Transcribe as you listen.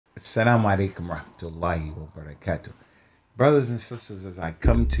Assalamu alaikum rahmatullahi wa barakatuh. Brothers and sisters, as I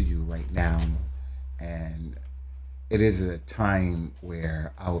come to you right now, and it is a time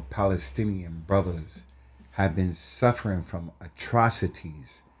where our Palestinian brothers have been suffering from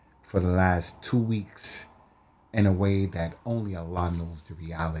atrocities for the last 2 weeks in a way that only Allah knows the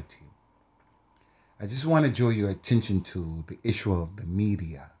reality. I just want to draw your attention to the issue of the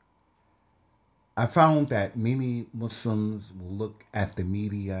media. I found that many Muslims will look at the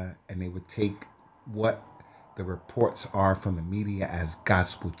media and they would take what the reports are from the media as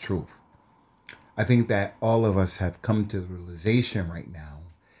gospel truth. I think that all of us have come to the realization right now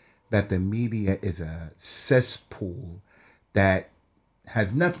that the media is a cesspool that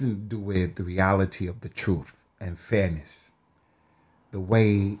has nothing to do with the reality of the truth and fairness. The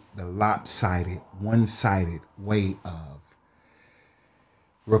way, the lopsided, one-sided way of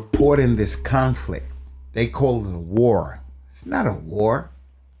reporting this conflict. They call it a war. It's not a war.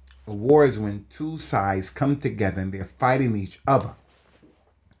 A war is when two sides come together and they're fighting each other.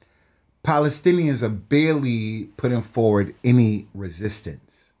 Palestinians are barely putting forward any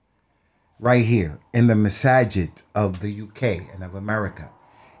resistance. Right here in the masajid of the UK and of America,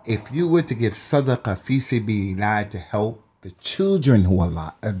 if you were to give sadaqah fi sabilillah to help the children who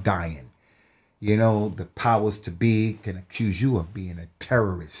are dying, you know, the powers to be can accuse you of being a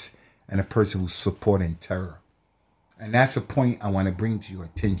terrorist and a person who's supporting terror. And that's a point I want to bring to your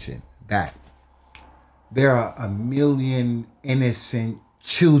attention, that there are 1 million innocent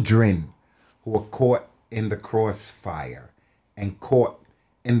children who are caught in the crossfire and caught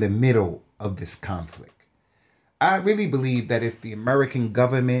in the middle of this conflict. I really believe that if the American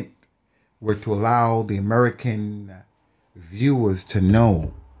government were to allow the American viewers to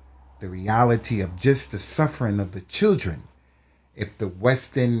know the reality of just the suffering of the children, if the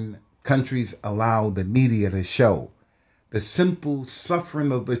Western countries allow the media to show the simple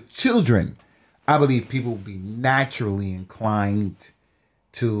suffering of the children, I believe people will be naturally inclined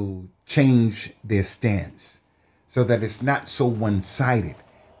to change their stance so that it's not so one-sided,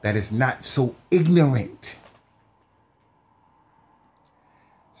 that it's not so ignorant.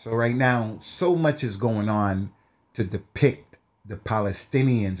 So right now, so much is going on to depict the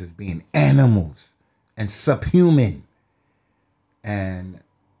Palestinians as being animals and subhuman and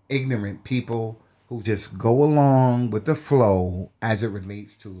ignorant people who just go along with the flow as it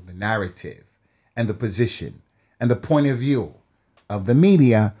relates to the narrative and the position and the point of view of the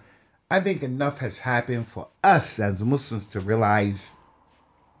media. I think enough has happened for us as Muslims to realize,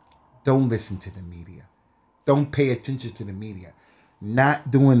 don't listen to the media. Don't pay attention to the media.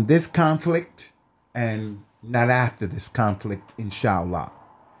 Not during this conflict and not after this conflict, inshallah.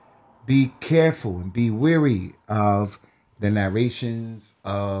 Be careful and be wary of the narrations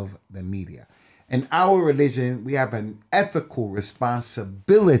of the media. In our religion, we have an ethical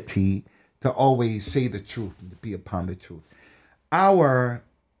responsibility to always say the truth and to be upon the truth. Our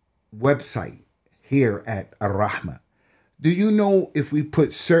website here at Ar-Rahma, do you know if we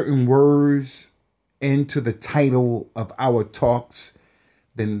put certain words into the title of our talks,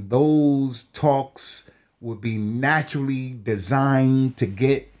 then those talks will be naturally designed to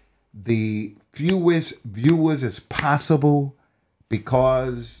get the fewest viewers as possible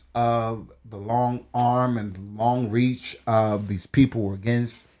because of the long arm and the long reach of these people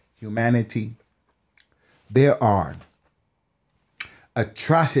against humanity? There are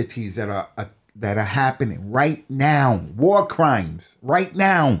atrocities that are happening right now, war crimes right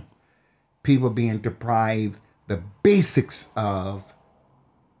now, people being deprived the basics of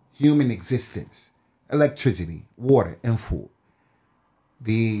human existence. Electricity, water, and food.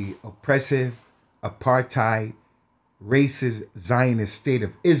 The oppressive, apartheid, racist, Zionist state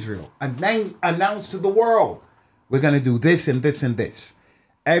of Israel announced to the world, we're going to do this and this and this.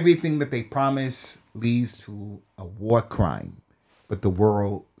 Everything that they promise leads to a war crime. But the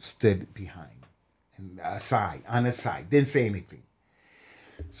world stood behind and on the side, didn't say anything.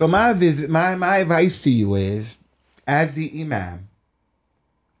 So my advice to you is, as the imam,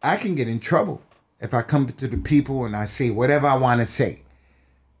 I can get in trouble if I come to the people and I say whatever I want to say.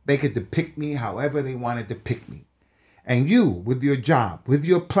 They could depict me however they want to depict me. And you, with your job, with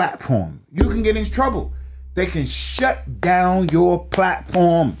your platform, you can get in trouble. They can shut down your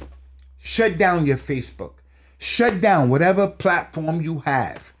platform, shut down your Facebook, shut down whatever platform you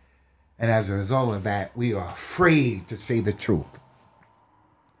have. And as a result of that, we are afraid to say the truth.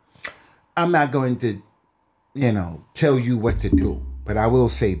 I'm not going to, tell you what to do, but I will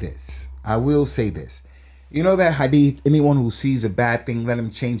say this. You know that hadith, anyone who sees a bad thing, let him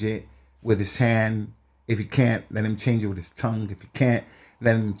change it with his hand. If he can't, let him change it with his tongue. If he can't,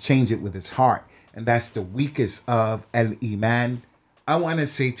 let him change it with his heart. And that's the weakest of al-Iman. I want to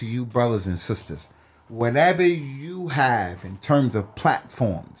say to you, brothers and sisters, whatever you have in terms of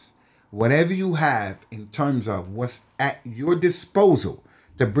platforms, whatever you have in terms of what's at your disposal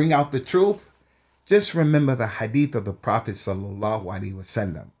to bring out the truth, just remember the hadith of the Prophet sallallahu alaihi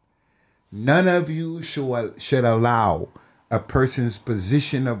wasallam. None of you should allow a person's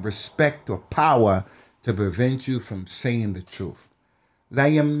position of respect or power to prevent you from saying the truth. لا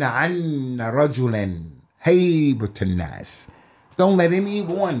يمنعن رجلا هيبة الناس. Don't let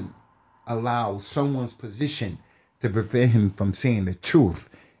anyone allow someone's position to prevent him from saying the truth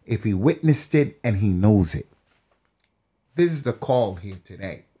if he witnessed it and he knows it. This is the call here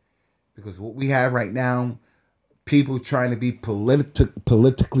today. Because what we have right now, people trying to be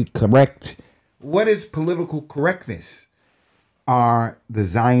politically correct. What is political correctness? Are the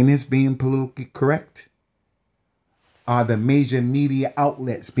Zionists being politically correct? Are the major media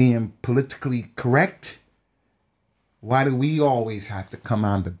outlets being politically correct? Why do we always have to come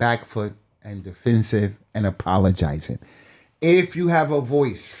on the back foot and defensive and apologizing? If you have a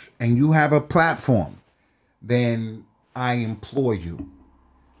voice and you have a platform, then I implore you,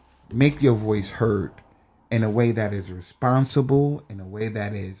 make your voice heard in a way that is responsible, in a way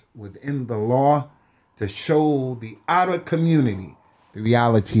that is within the law, to show the outer community the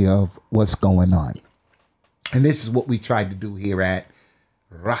reality of what's going on. And this is what we tried to do here at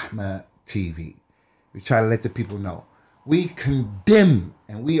Rahma TV. We try to let the people know we condemn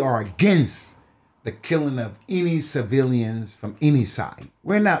and we are against the killing of any civilians from any side.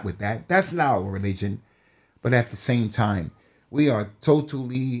 We're not with that. That's not our religion. But at the same time, we are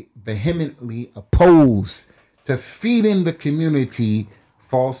totally, vehemently opposed to feeding the community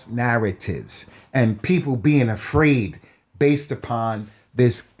false narratives and people being afraid based upon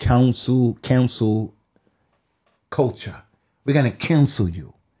this cancel culture. We're going to cancel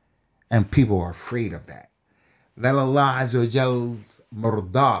you. And people are afraid of that. Let Allah Azza wa Jal's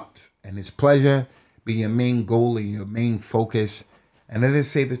murdat and His pleasure be your main goal and your main focus. And let us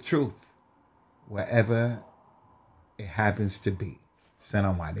say the truth wherever it happens to be.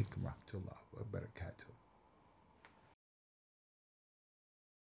 Assalamu alaikum wa rahmatullahi wa barakatuh.